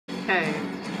Hey.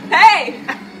 Hey!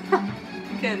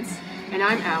 Kins. And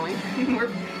I'm Allie.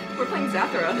 We're playing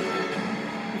Zathura.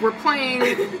 We're playing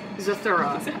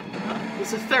Zathura.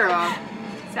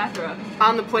 Zathura.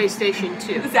 On the PlayStation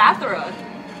 2. Zathura.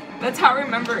 That's how I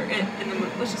remember it in the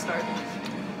movie. Let's just start.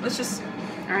 Let's just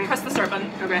press the start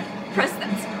button. Okay. Press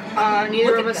that.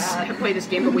 Neither of us have played this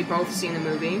game, but we've both seen the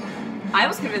movie. I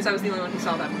was convinced I was the only one who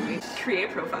saw that movie.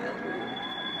 Create profile.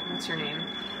 What's her name?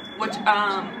 Which,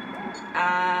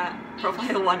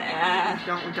 profile one,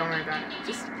 Don't worry about it.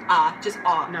 Just,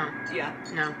 No. Yeah.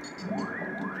 No.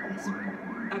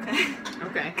 Okay.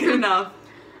 Okay. Good enough.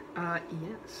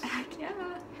 Yes. Heck yeah.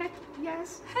 Heck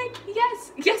yes. Heck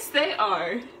yes. Yes, they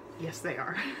are. Yes, they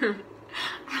are.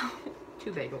 Ow.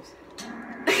 2 bagels.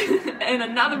 And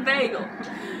another bagel.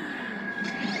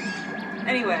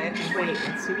 Anyway. Wait,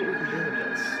 let's see what we can do with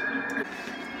this.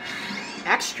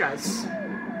 Extras.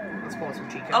 Let's pull out some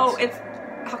cheat codes. Oh, it's...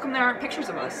 How come there aren't pictures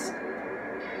of us?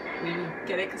 We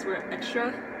Get it? Because we're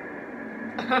extra?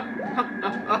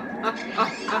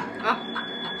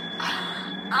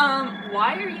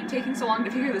 Why are you taking so long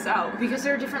to figure this out? Because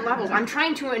there are different levels. I'm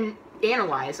trying to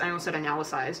analyze. I almost said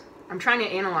analyze. I'm trying to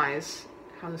analyze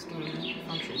how this game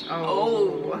functions.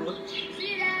 Oh. See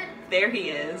you, Dad. There he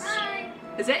is. Bye.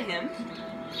 Is it him?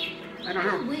 I don't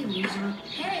know. Wait,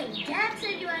 hey, Dad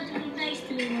said you had to be nice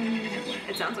to me when you were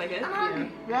It sounds like it. I'm hungry.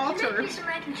 Walter. Make me some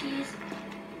mac and cheese.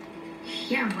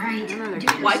 Yeah, right.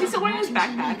 Why is he still wearing his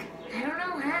backpack? I don't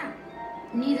know how.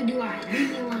 Neither do I. Leave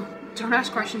me alone. Don't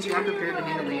ask questions you aren't prepared to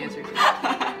know the answer to.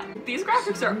 These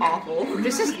graphics are awful.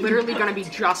 This is literally gonna be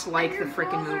just like the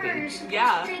freaking movie. Fathers,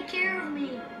 Yeah. Take care of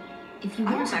me. If you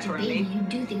I were want such a macaroni. baby, you'd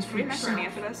do things for Can we yourself. macaroni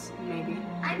after this? Maybe.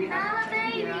 I'm not a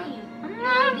baby. Yeah. I'm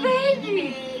not a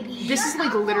baby. Baby. This is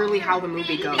like literally how the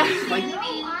movie goes. Like, No,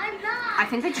 I'm not. I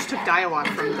think they just took dialogue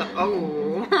from the.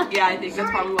 Oh. Yeah, I think that's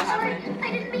probably what Sorry, happened.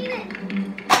 I didn't mean it.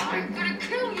 I'm gonna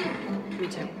kill you. Me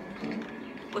too.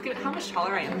 Look at how much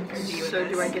taller I am compared to you. So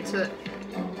do I get to?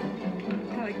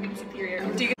 I like being superior.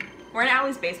 Do you We're in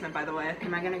Allie's basement, by the way.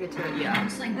 Am I gonna get to? Yeah.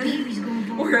 Looks like baby's going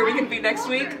to Where are we gonna be next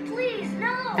week? Please,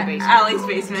 no. The basement. Allie's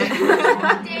basement.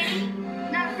 Danny,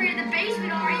 not afraid of the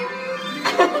basement, are you?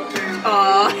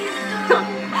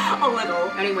 A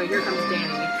little. Anyway, here comes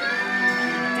Danny.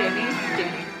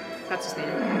 Danny? That's his name. I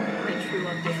true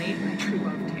love Danny. I true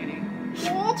love Danny.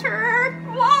 Walter!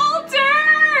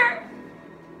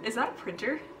 Is that a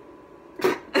printer?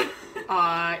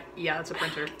 Yeah, that's a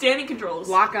printer. Danny controls.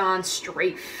 Lock on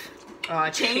strafe.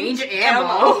 Change ammo.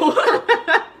 ammo.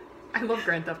 I love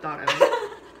Grand Theft Auto.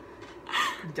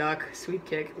 Duck, sweep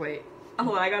kick, wait.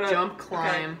 Oh, I gotta... Jump,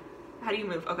 climb. Okay. How do you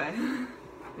move? Okay.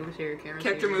 Move here, camera.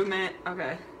 Character here. movement.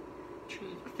 Okay.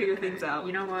 Figure Okay. things out.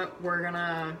 You know what? We're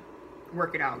gonna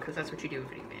work it out, because that's what you do in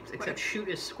video games. Except Wait. shoot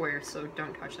is square, so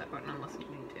don't touch that button unless you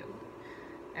need to.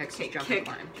 X Okay, is jump kick. and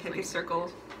climb. Kick Please. is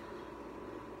circles.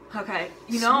 Okay.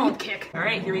 You know... Sweep kick.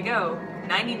 Alright, here we go.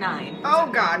 99. Oh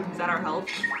god. Is that our health?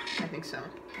 I think so.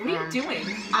 What are you doing?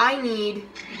 I need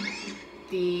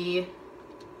the...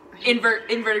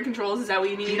 Inverted controls, is that what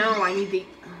you need? No, I need the...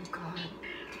 Oh god.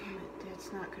 Damn it,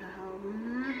 that's not gonna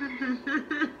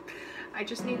help. I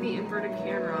just need the inverted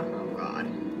camera. Oh god.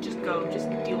 Just go. Just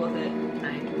deal with it.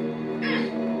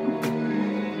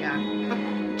 Yeah.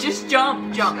 Just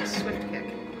jump. Jump. Swift kick.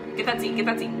 Get that seat. Get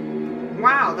that seat.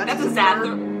 Wow, that's a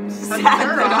Zathura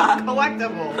Zathura.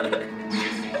 collectible.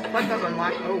 Collectible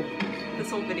unlock. Oh, This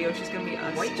whole video is just gonna be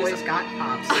us. white just boys got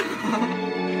pops. I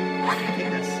can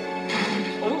take this.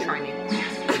 Oh. Try me.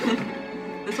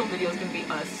 This whole video is gonna be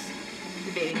us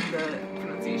debating the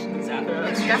pronunciation of Zathura.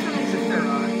 It's definitely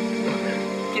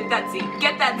Zathura. Get that seat.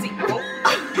 Get that seat. Oh.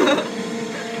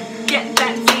 Get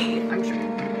that seat. I'm sure.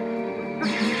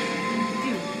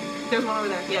 Dude, there's one over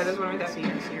there. Yeah, there's one over there. See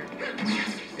here.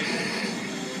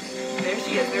 There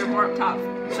she is. They're more up top.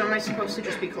 So am I supposed to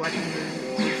just be collecting the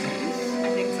things? I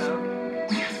think so.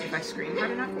 If I scream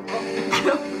hard enough? Oh.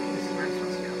 This is where I'm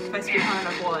supposed to go. If I scream hard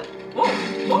enough, what? Whoa!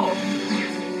 Whoa!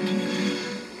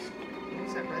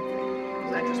 What's that red thing?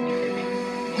 Is that just me kicking?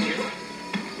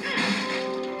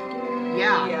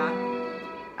 Yeah. Yeah.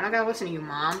 I don't gotta listen to you,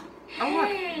 Mom. Oh, look.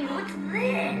 Hey, what's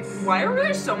this? Why are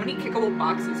there so many kickable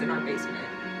boxes in our basement?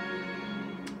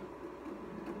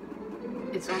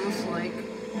 It's almost like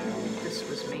this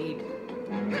was made to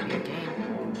be a game.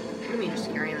 What do you mean just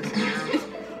carrying this thing around?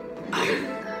 I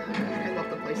love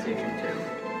the PlayStation too.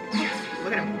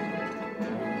 Look at him.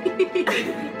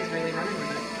 He's really running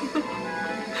with it.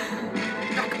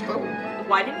 Oh.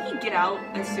 Why didn't he get out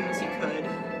as soon as he could?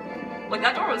 Like,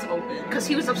 that door was open. Because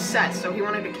he was upset, so he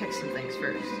wanted to kick some things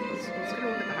first. Let's go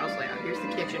look at the house layout. Here's the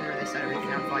kitchen where they set everything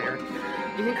on fire. Do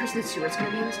you think Kristen Stewart's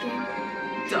gonna be in this game?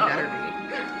 You better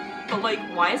be. But like,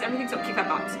 why is everything so? Kick that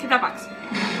box. Kick that box.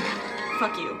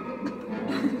 Fuck you.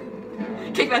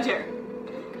 Kick that chair.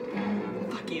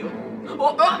 Fuck you.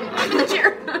 Oh, The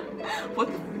chair.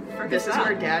 what the frick This is that?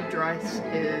 where Dad draws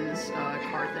his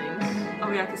car things.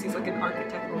 Oh yeah, because he's like an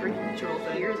architectural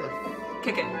thing. Here's a.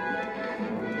 Kick it.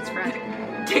 It's fragile.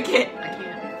 Kick it. I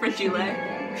can't. Fragile.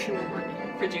 She won't let me.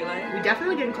 Fragile. We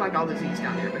definitely didn't collect all the Z's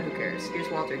down there, but who cares? Here's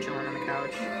Walter chilling on the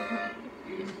couch.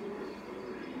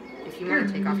 If you want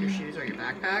to take off your shoes or your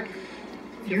backpack,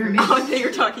 You're a Oh, they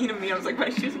were talking to me. I was like, my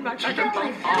shoes and backpack Check are out what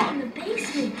I both found off. in the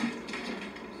basement.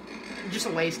 just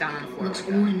lays down on the floor. Looks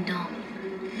like old that. and dumb.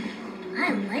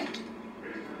 I like it.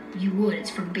 You would. It's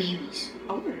for babies.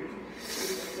 Oh.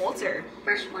 Walter.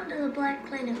 First one to the Black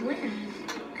Planet wins,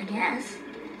 I guess.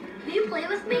 Will you play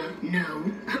with me? No.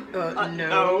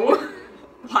 No.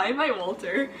 Why am I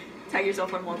Walter? Tag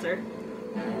yourself on Walter.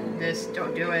 This,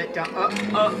 don't do it. Don't.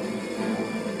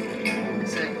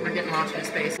 That's it. We're getting launched into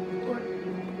space. What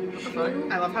the fuck?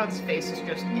 I love how its face is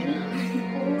just in the.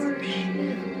 Or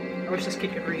shit. I wish this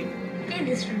kid could read. Maybe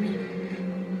this for me.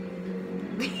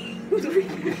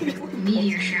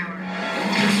 Meteor shower.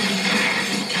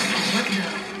 What the?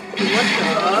 What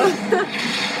the?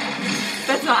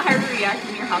 That's not how you react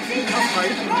when your house is on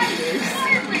fire.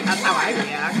 That's how I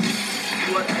react.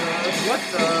 What the? What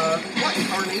the? What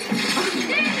incarnation?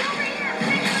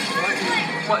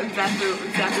 What examination?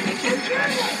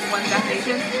 One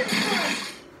examination?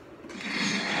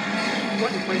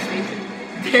 What in PlayStation?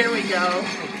 There we go.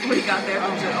 What do you got there?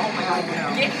 Oh my god,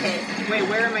 no. Get hit. Wait,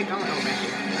 where am I going? Oh, back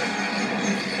here.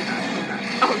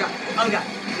 Oh god. Oh god.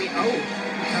 Wait, oh.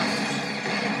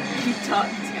 He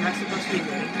tucked. Am I supposed to be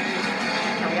waiting?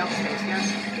 Are we out in space yet?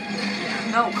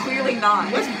 No, clearly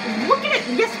not. Let's look at it!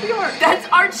 Yes, we are! That's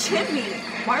our chimney!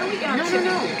 Why are we in our chimney?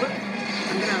 No. Look.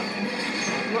 I'm gonna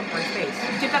look my face.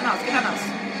 Get that mouse, get that mouse.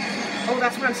 Oh,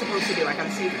 that's what I'm supposed to do. I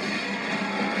gotta save it.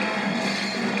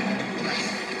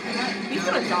 He's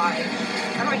gonna die.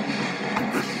 How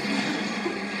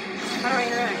do I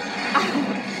interact?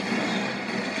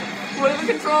 What are the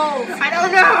controls? I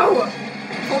don't know!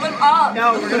 Pull them up!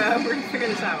 No, we're gonna figure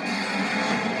this out.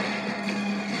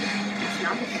 It's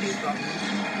not the shoot button.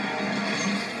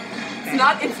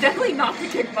 It's definitely not the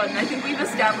kick button. I think we've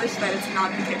established that it's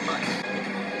not the kick button.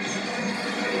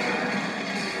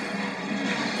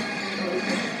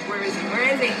 Where is he? Where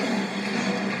is he?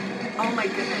 Oh my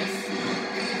goodness.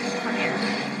 Come here. I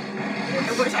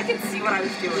wish I could see what I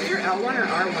was doing. Either L1 or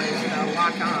R1 is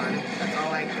lock on. That's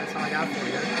all I got for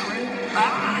you.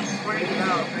 Ah! Where did he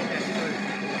go? Right there.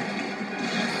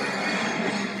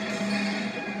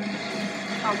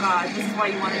 Oh god, this is why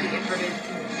you wanted the inverted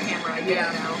camera. I get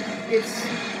it now. It's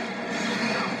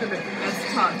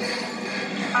That's tough.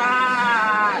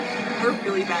 Ah! We're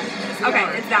really bad at this. Okay,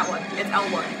 it's that one. It's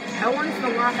L1. L1 is the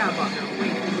lockout button.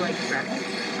 Wait, can you like grab it?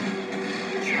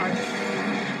 Charge it.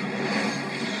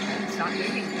 Stop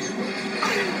moving.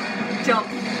 Jump.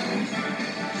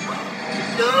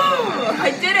 No! I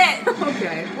did it!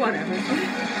 Okay, whatever.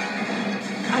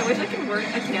 I wish I could work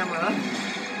a camera.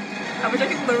 I wish I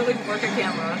could literally work a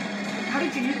camera. How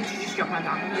did you do this? Did you just jump on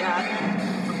top of it? Yeah.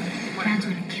 Dad's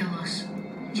gonna kill us.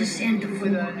 Just end the for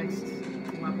the war. next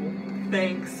level.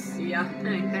 Thanks. Yeah,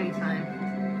 anytime.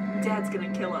 Dad's gonna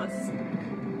kill us.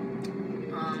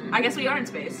 I guess we are in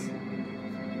space.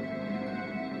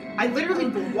 I literally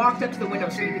walked up to the window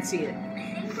so you could see it.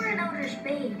 I think we're in outer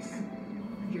space.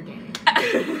 You're gay.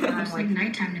 Looks like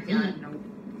nighttime to me. Yeah, no.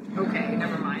 Okay,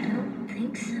 never I mind. don't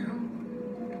think so.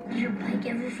 Does your bike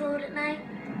ever float at night?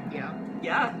 Yeah.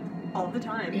 Yeah. All the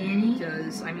time. Danny?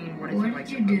 Because, I mean, what is What it like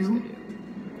did you supposed do? to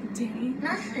do? Danny, what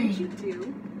Nothing. did you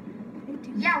do?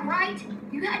 Yeah, right?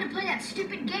 You had to play that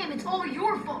stupid game. It's all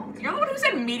your fault. You're the one who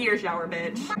said meteor shower,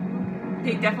 bitch.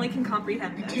 They definitely can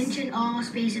comprehend this. Attention all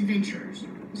space adventurers.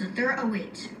 Zathura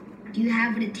awaits. Do you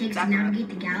have what it takes to Zathura. navigate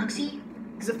the galaxy?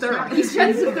 Zathura. He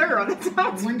said Zathura. That's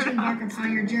how it's Once you embark pronounced.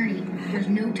 upon your journey, there's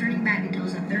no turning back until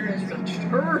Zathura is reached.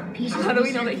 Her. Pieces How do will we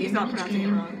be know that sent he's in not each pronouncing it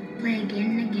game. wrong? Play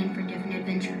again and again for different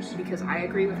adventures. Because I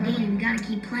agree with her. Danny, we gotta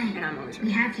keep playing. And I'm always We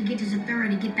right. have to get to Zathura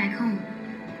to get back home.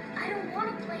 I don't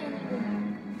want to play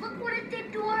anymore. Look what it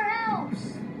did to our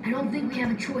house. I don't think we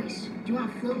have a choice. Do you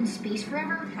want to float in space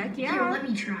forever? Heck Here, yeah. let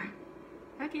me try.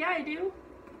 Heck yeah, I do.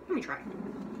 Let me try.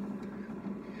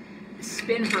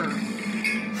 Spin her.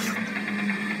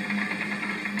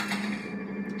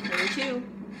 There too.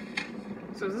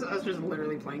 So is this us just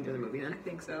literally playing through the movie then? I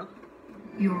think so.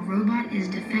 Your robot is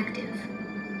defective.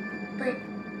 But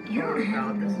you don't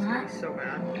have a this is gonna robot. be so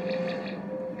bad.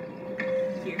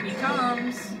 Here he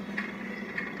comes.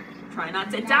 Try not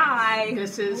to die.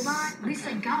 This is... Hold on, at least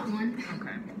I got one.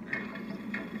 Okay.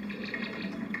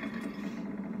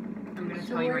 gonna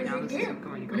So tell you what right does now, it this do? isn't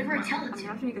going to go Whatever I well. tell it I'm to. gonna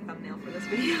have to make a thumbnail for this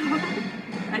video.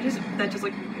 that just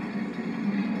like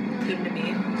came to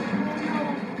me.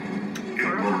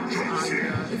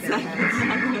 It's not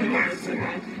good. It's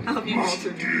okay. I'll help you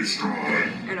alter me.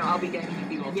 Or no, I'll be getting you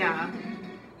people. Yeah.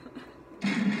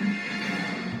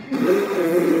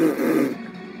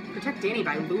 Protect Danny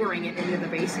by luring it into the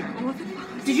basement. What the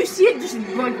fuck? Did you see it just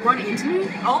like run into me?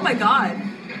 Oh my god.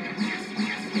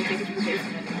 They take it to the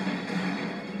basement.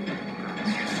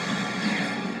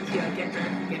 Yeah, get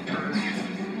her. Get her.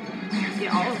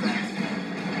 Get all of them.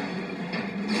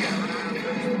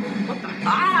 What the?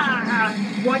 Ah!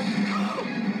 What?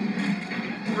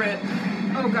 Rip.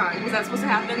 Oh god. Was that supposed to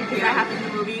happen? Did that happen in the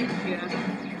movie? Yeah.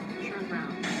 Turn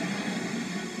around.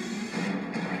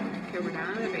 Okay, we're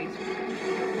down in the basement.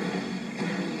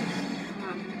 Come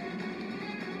on.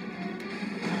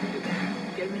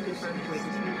 Get me to start Wait, this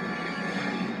one.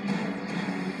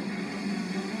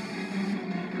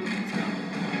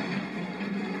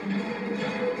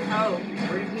 Oh,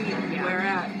 Where did he? Yeah. where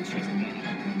at? He's chasing Danny.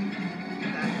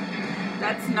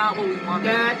 That's not what we wanted.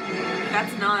 That.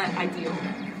 That's not ideal.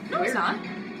 No, it's Where? not.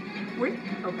 We're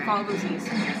Okay. follow those E's.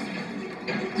 Can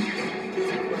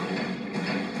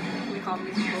we call them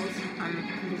the sequels?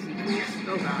 The sequels.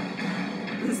 Oh god.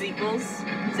 The sequels?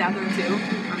 Zathura and 2?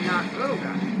 I'm not. Oh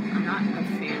god. I'm not a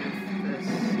fan of this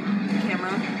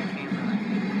Camera. camera.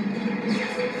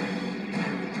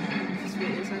 Just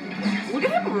wait a second. Look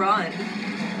at him run.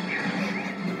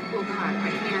 Oh god, I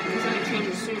can't. Because then it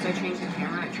changes. As soon as I change the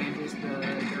camera, it changes the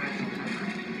direction timer.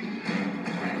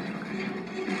 Okay.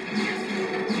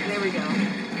 There we go.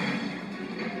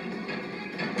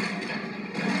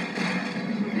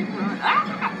 Big run. Ah!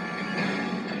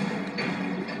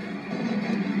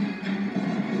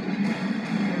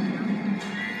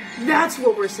 That's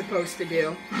what we're supposed to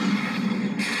do.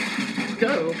 Go.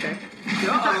 Okay. Go.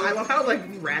 I love how it like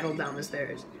rattled down the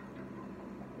stairs.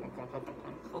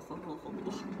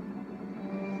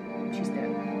 She's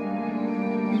dead.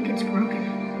 Think it's broken.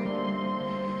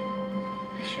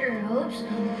 I sure hope so.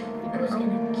 I was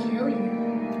gonna kill you.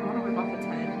 I want to rip off its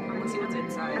head. I want to see what's How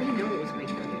inside. do you know it was gonna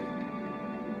kill you?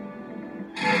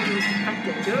 It was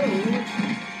infected. Go.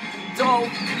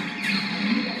 Don't.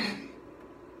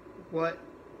 What?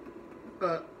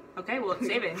 Okay, well it's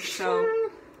saving, so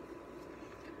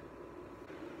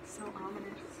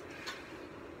ominous.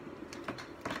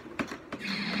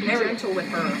 Be There we go. gentle with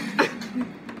her.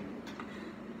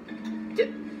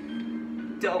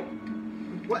 Dope.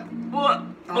 What? What?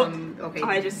 Okay.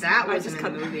 I just that I wasn't just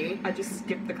in the movie. I just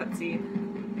skipped the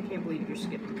cutscene. I can't believe you're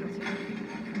skipping this.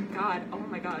 God, oh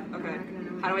my god. Okay. I'm not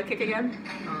gonna know. How do I kick again?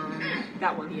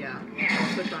 That one. Yeah.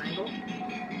 Also triangle.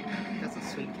 That's a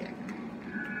sweet kick.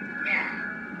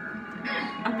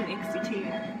 I'm an angsty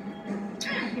teen.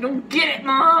 You don't get it,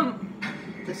 Mom!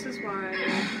 This is why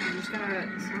you just gotta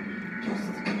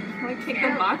I kick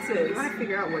the boxes. you gotta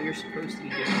figure out what you're supposed to be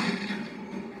doing.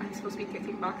 I'm supposed to be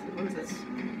kicking boxes. What is this?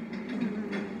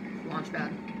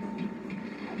 Launchpad.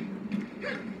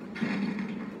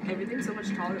 Everything's so much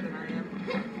taller than I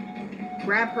am.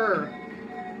 Grab her.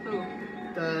 Ooh.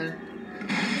 The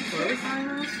clothes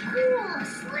Cool, a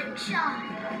slingshot.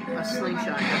 a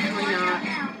slingshot. Definitely not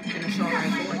an assault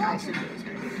rifle like I assumed it was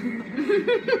gonna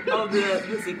be. Oh,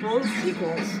 the sequels?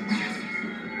 Sequels.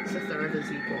 It's the third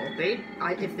is equal.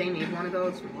 If they made one of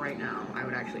those right now, I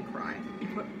would actually cry.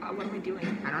 What am I doing?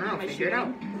 I don't know. Am I Figure it out.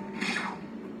 shooting?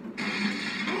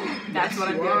 That's Yes, what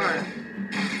I'm you doing. are.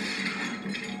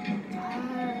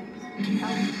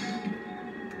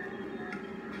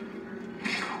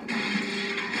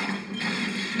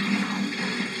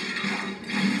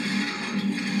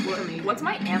 What's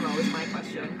my ammo is my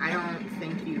question. I don't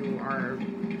think you are.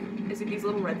 Is it these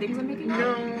little red things I'm making up?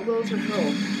 No, those are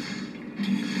health.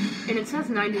 And it says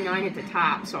 99 at the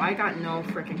top, so I got no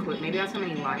freaking clue. Maybe that's how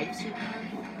many lives you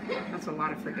have. That's a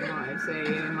lot of freaking lives. They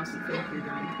must think you're doing.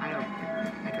 I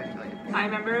couldn't tell you. I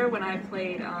remember when I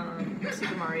played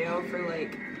Super Mario for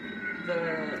like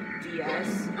the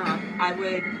DS, I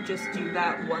would just do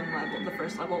that one level, the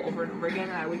first level, over and over again,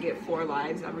 and I would get 4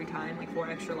 lives every time, like 4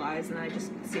 extra lives, and I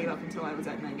just save up until I was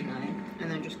at 99.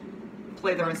 And then just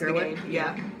Play the run rest of the through it? game.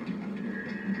 Yeah.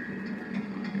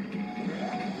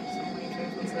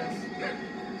 What's this?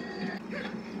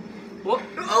 Whoa!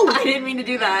 Oh! I didn't mean to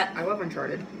do that. I love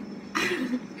Uncharted.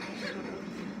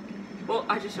 Well,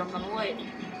 I just jumped on the light.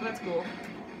 That's cool.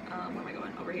 Where am I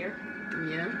going? Over here?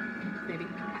 Yeah, maybe.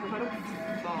 I hope I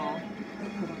don't fall.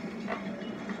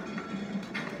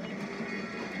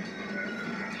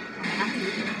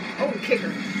 Oh, kick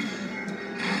her.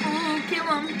 Oh, kill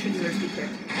him! She deserves to be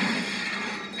kicked.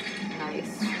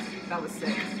 Nice. That was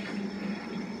sick.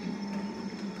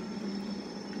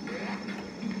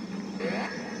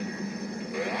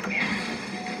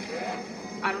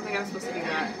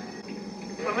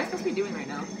 we doing right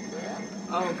now?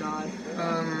 Oh god.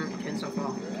 Cans don't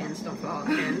fall. Cans don't fall.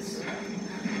 Cans.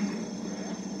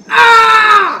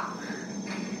 Ah!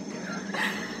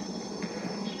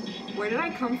 Where did I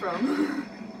come from?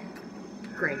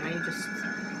 Great, now you just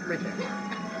right there.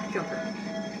 Jumper.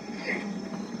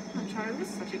 Uncharted was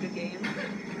such a good game.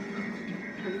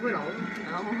 Have you played all of them?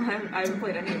 No, I haven't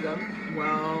played any of them.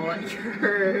 Well,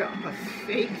 you're a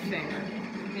fake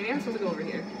fan. Maybe I'm supposed to go over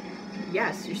here.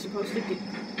 Yes, you're supposed to get.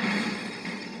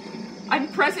 I'm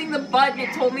pressing the button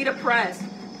it told me to press.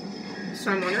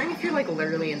 So I'm wondering if you're like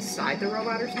literally inside the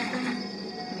robot or something.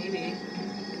 Maybe.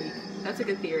 That's a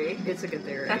good theory. It's a good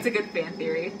theory. That's a good fan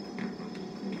theory.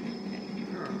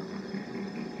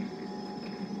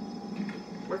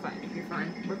 We're fine. You're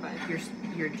fine. We're fine.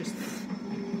 You're just.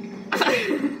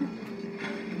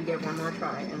 You get one more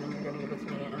try, and then you're gonna give it to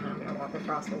me, and then I'm gonna walk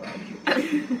across the ledge.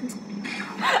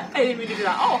 I didn't mean to do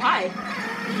that. Oh, hi.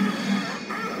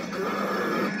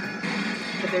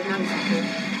 But there's not a sequel.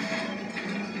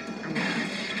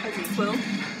 A Z-Quill.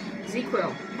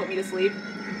 Z-Quill. Put me to sleep.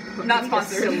 Put Not me to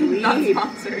sponsored. sleep. Not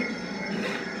sponsored.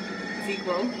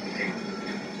 Z-Quill.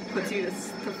 Puts you to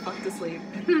fuck to sleep.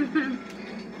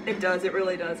 It does. It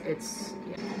really does. It's.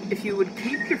 Yeah. If you would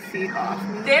keep your feet off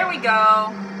me. There we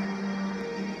go.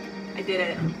 I did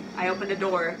it. I opened a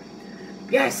door.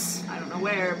 Yes! I don't know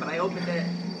where, but I opened it.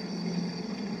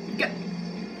 Get.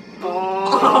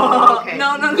 Oh, okay.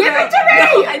 No. Give it to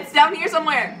me! No, it's down here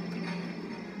somewhere.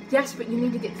 Yes, but you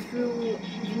need to get through.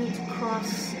 You need to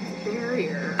cross the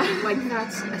barrier. Like,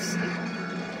 that's a.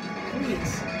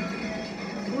 Please.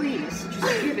 Please.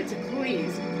 Just give it to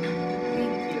please.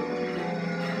 Thank you.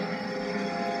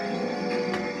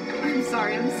 I'm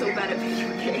sorry, I'm so bad at video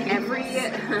games.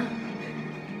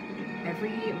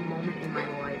 Every moment in my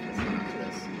life has come to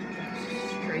this.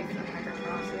 Straight the heck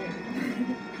across it.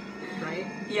 Right?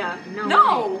 Yeah.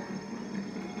 No!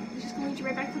 It's just gonna lead you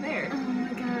right back to there. Oh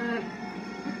my god.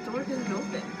 What door does it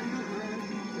open? I don't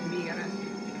know. Maybe you gotta...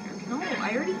 No,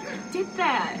 I already did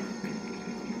that.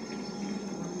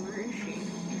 Where is she?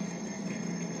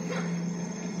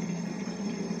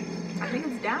 I think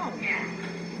it's down.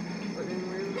 But then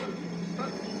where is she?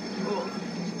 Oh.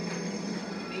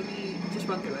 Maybe just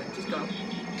run through it. Just go.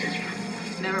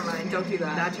 Never mind. Don't do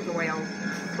that. That took away a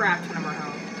crap ton of our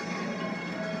health.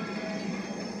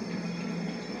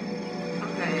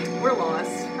 Okay, we're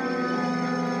lost.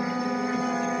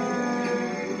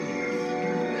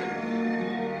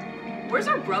 Where's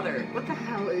our brother? What the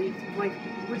hell? Like,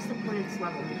 what's the point of this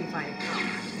level? Maybe if I...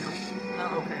 No? No.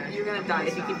 Okay. You're gonna die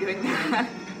if you keep doing that.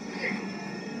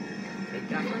 Okay,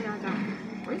 definitely not that one.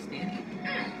 Where's Nanny?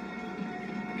 How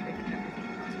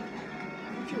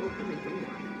did you open the door?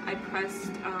 I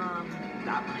pressed,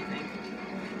 that one, I think.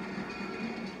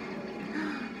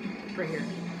 Right here.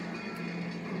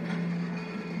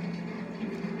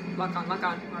 Lock on, lock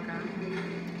on. Lock on.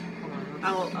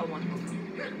 Hold on. I'll one.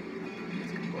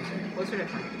 Let's come closer. Closer to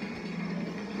front.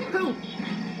 Who?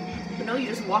 But no, you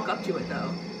just walk up to it,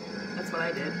 though. That's what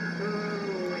I did.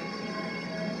 Oh, wait.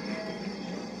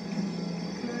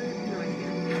 No, I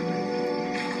can't.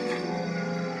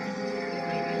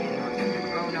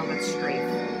 Oh, no, that's straight.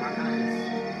 Lock on this.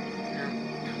 No.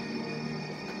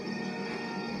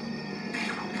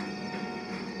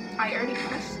 I already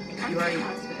pressed You already... it.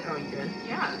 Oh, you did?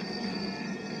 Yeah.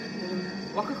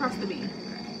 Walk across the beam.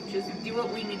 Just do what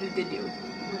we needed to do.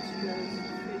 Let's just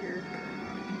figure...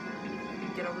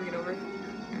 Get over, get over.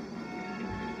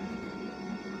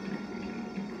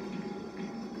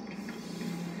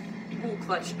 Ooh,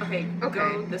 clutch. Okay, Okay.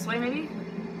 go this way, maybe?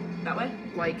 That way?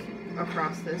 Like,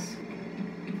 across this.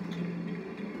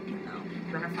 No,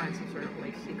 We're gonna find some sort of,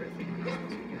 like, secret thing.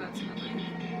 We're not supposed to do. that's nothing.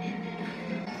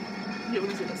 Yeah, we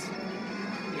can see this.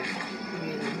 Yeah.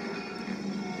 Amazing.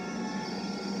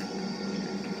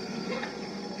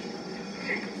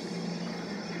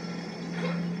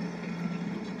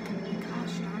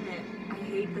 Gosh darn it. I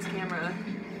hate this camera.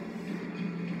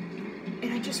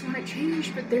 And I just want to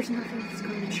change, but there's nothing that's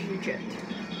going to change it.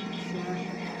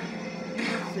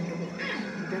 Shut the door.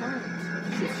 Don't.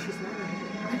 She's not going to.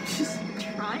 I'm just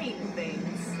trying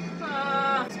things.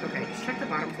 Okay, just check the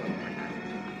bottom floor one more time.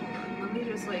 Hold on. Let me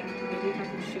just, like, maybe if I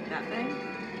can shoot that thing.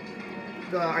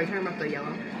 Are you talking about the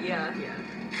yellow? Yeah. Yeah.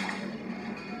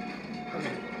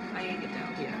 Okay. I need to get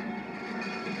down. Yeah.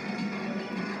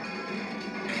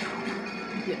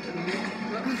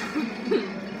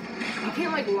 You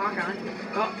can't, like, lock onto it.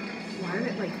 Oh, why did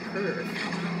it, like, curve?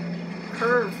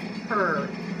 Curve her.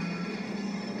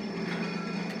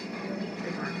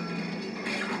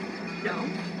 No.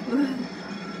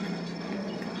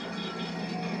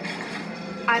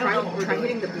 I don't know what we're Try doing.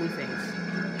 hitting the blue things.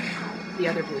 The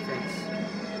other blue things.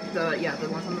 The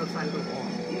ones on the side of the wall.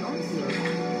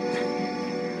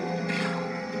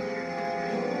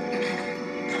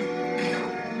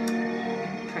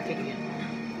 Try kicking it.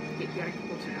 You gotta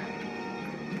go to that.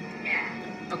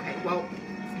 Okay, well...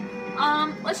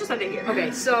 let's just end it here.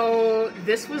 Okay, so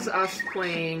this was us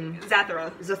playing...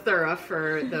 Zathura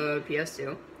for the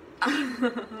PS2.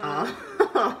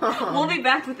 We'll be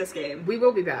back with this game. We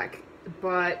will be back,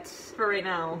 but... For right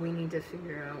now. We need to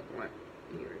figure out what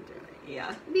you're doing.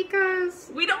 Yeah.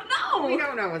 Because... We don't know! We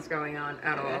don't know what's going on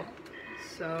at all.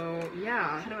 So,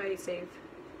 yeah. How do I save?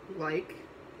 Like,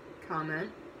 comment,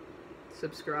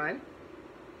 subscribe.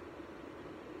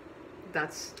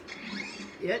 That's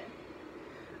it.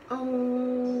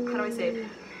 Oh. How do I save?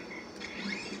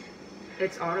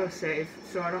 It's autosave,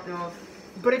 so I don't know if...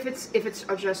 But if it's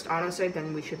just autosave,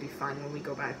 then we should be fine when we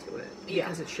go back to it. Yeah.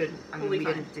 Because it should... I mean, we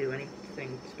didn't do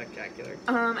anything spectacular.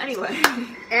 Anyway.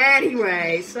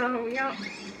 Anyway, so, yeah.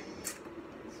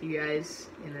 See you guys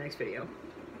in the next video.